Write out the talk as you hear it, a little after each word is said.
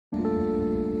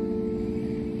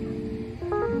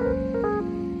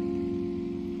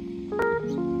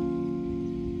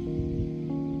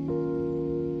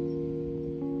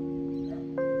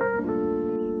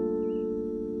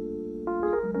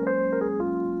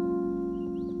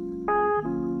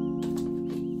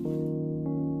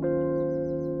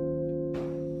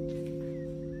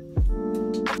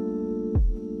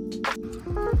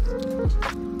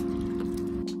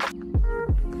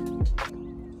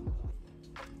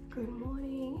Good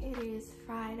morning, it is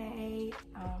Friday,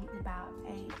 about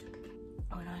 8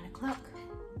 or 9 o'clock.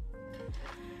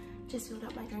 Just filled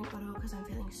up my drink bottle because I'm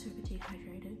feeling super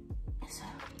dehydrated. It's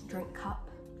a drink cup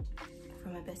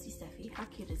from my bestie Steffi. How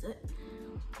cute is it?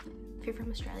 If you're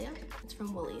from Australia, it's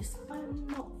from Woolies. I'm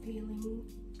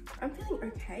feeling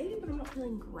okay, but I'm not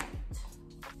feeling great.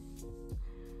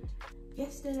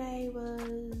 Yesterday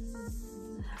was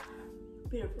a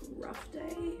bit of a rough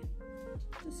day,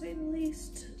 to say the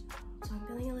least. So I'm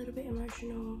feeling a little bit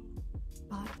emotional,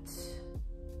 but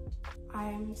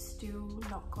I'm still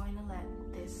not going to let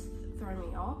this throw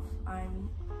me off. I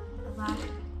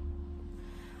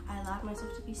allowed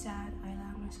myself to be sad. I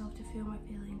allowed myself to feel my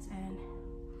feelings, and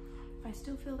if I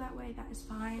still feel that way, that is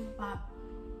fine, but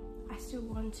I still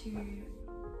want to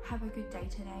have a good day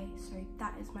today. So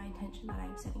that is my intention that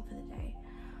I'm setting for the day.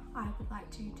 I would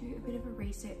like to do a bit of a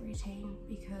reset routine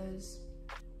because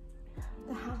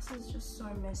the house is just so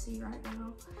messy right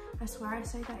now. I swear I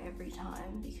say that every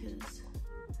time because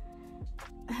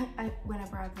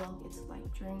whenever I vlog, it's like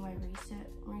during my reset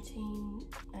routine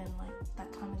and like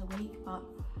that time of the week, but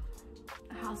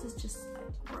the house is just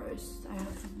like gross. I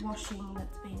have washing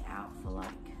that's been out for like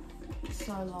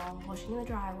so long, washing in the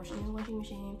dryer, washing in the washing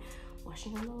machine,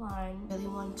 washing on the line. I really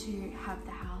want to have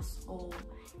the house all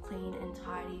clean and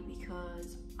tidy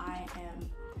because I am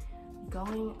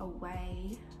going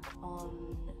away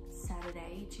on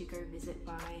Saturday to go visit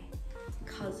my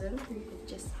cousin who had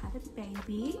just had a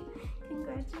baby.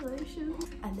 Congratulations.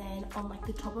 And then on like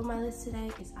the top of my list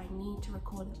today is I need to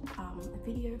record a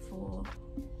video for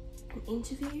an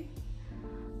interview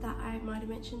that I might have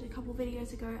mentioned a couple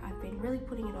videos ago. I've been really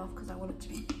putting it off because I want it to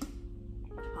be,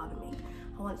 pardon me,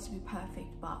 I want it to be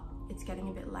perfect, but it's getting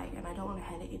a bit late and I don't want to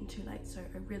hand it in too late, so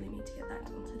I really need to get that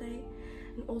done today.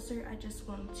 And also I just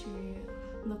want to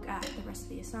look at the rest of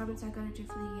the assignments I got to do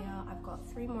for the year. I've got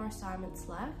 3 more assignments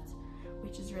left,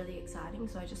 which is really exciting,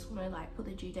 so I just want to like put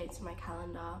the due dates in my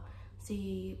calendar,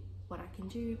 see what I can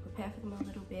do, prepare for them a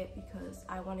little bit because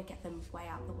I want to get them way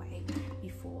out the way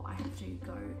before I have to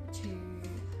go to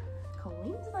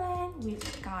Queensland,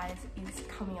 which guys is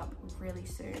coming up really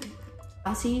soon.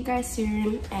 I'll see you guys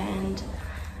soon, and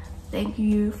thank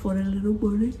you for the little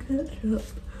morning catch up.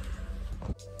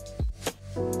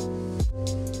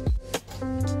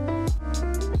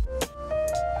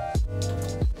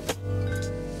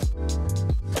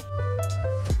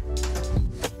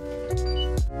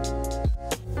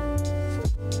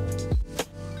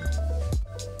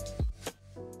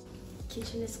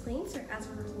 Kitchen is clean, so as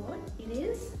a reward, it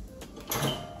is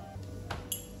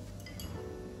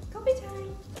coffee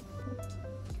time.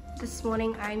 This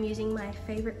morning I'm using my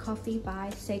favorite coffee by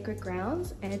Sacred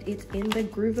Grounds, and it's in the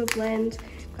Groover blend.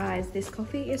 Guys, this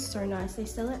coffee is so nice. They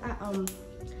sell it at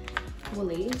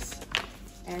Woolies,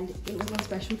 and it was on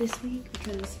special this week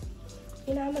because,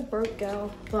 you know, I'm a broke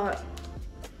girl, but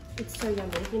it's so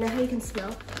yummy. You know how you can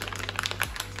smell?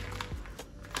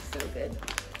 So good.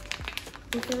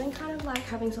 I'm feeling kind of like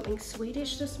having something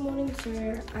Swedish this morning, so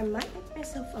I might make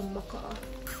myself a mocha.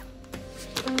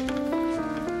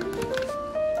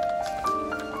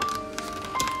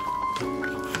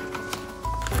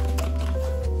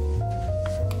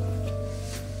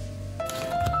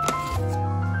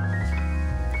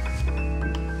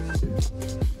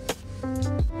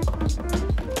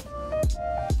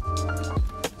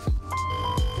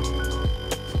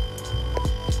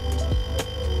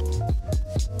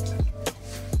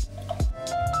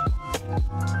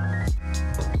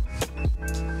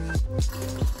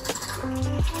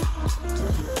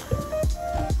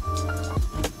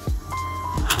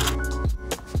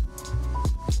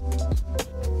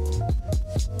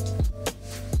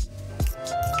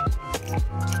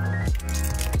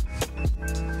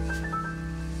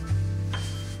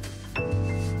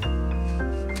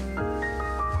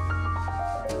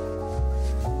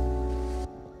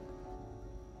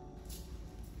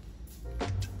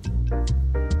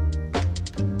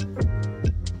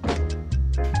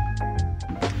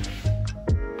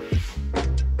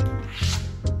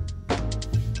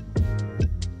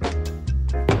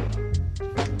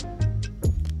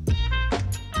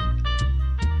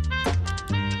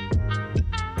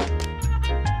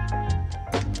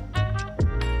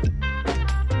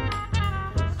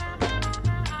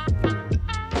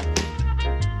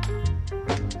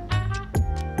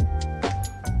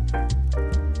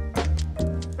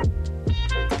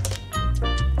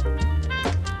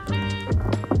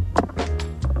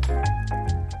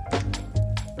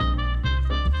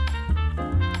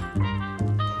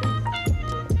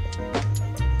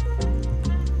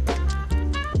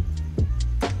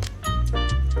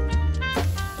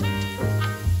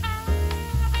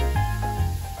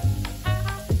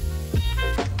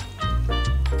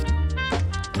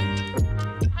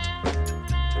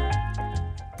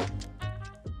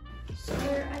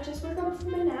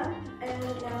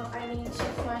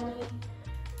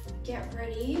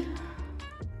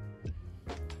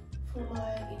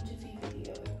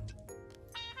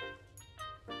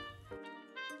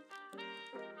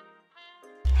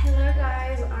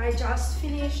 I just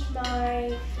finished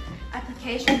my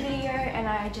application video and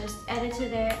I just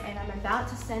edited it and I'm about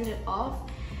to send it off.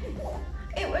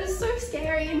 It was so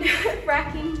scary and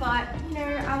nerve-wracking, but you know,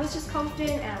 I was just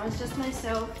confident and I was just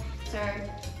myself. So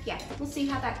yeah, we'll see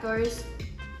how that goes.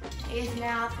 It is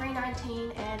now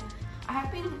 3:19 and I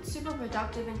have been super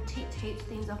productive and ticked heaps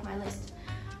things off my list.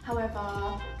 However,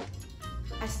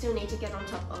 I still need to get on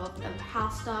top of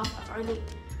house stuff.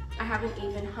 I haven't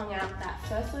even hung out that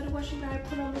first load of washing that I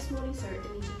put on this morning, so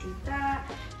I need to do that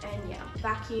and yeah,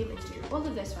 vacuum and do all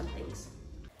of those fun things.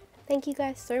 Thank you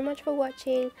guys so much for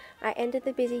watching. I ended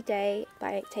the busy day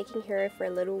by taking Hero for a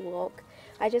little walk.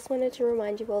 I just wanted to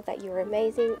remind you all that you're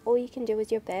amazing. All you can do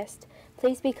is your best.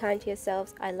 Please be kind to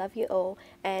yourselves. I love you all.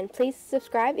 And please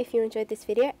subscribe if you enjoyed this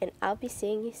video, and I'll be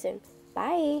seeing you soon.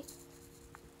 Bye!